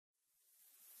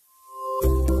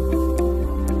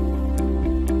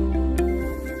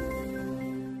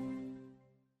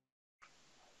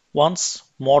Once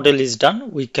model is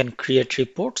done, we can create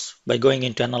reports by going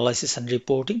into analysis and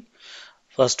reporting.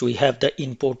 First, we have the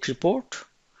import report.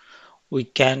 We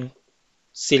can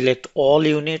select all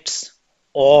units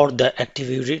or the active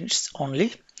units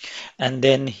only. And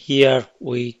then here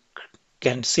we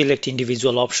can select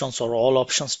individual options or all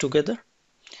options together.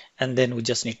 And then we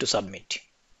just need to submit.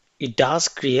 It does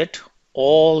create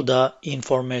all the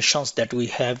informations that we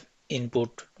have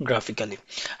input graphically,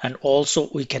 and also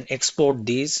we can export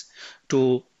these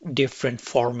to different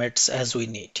formats as we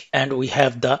need, and we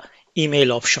have the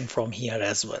email option from here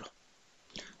as well.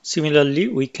 Similarly,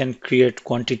 we can create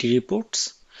quantity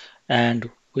reports and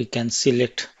we can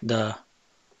select the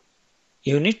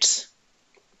units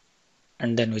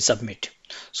and then we submit.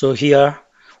 So here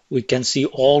we can see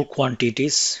all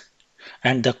quantities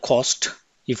and the cost.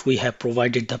 If we have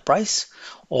provided the price,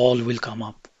 all will come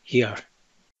up here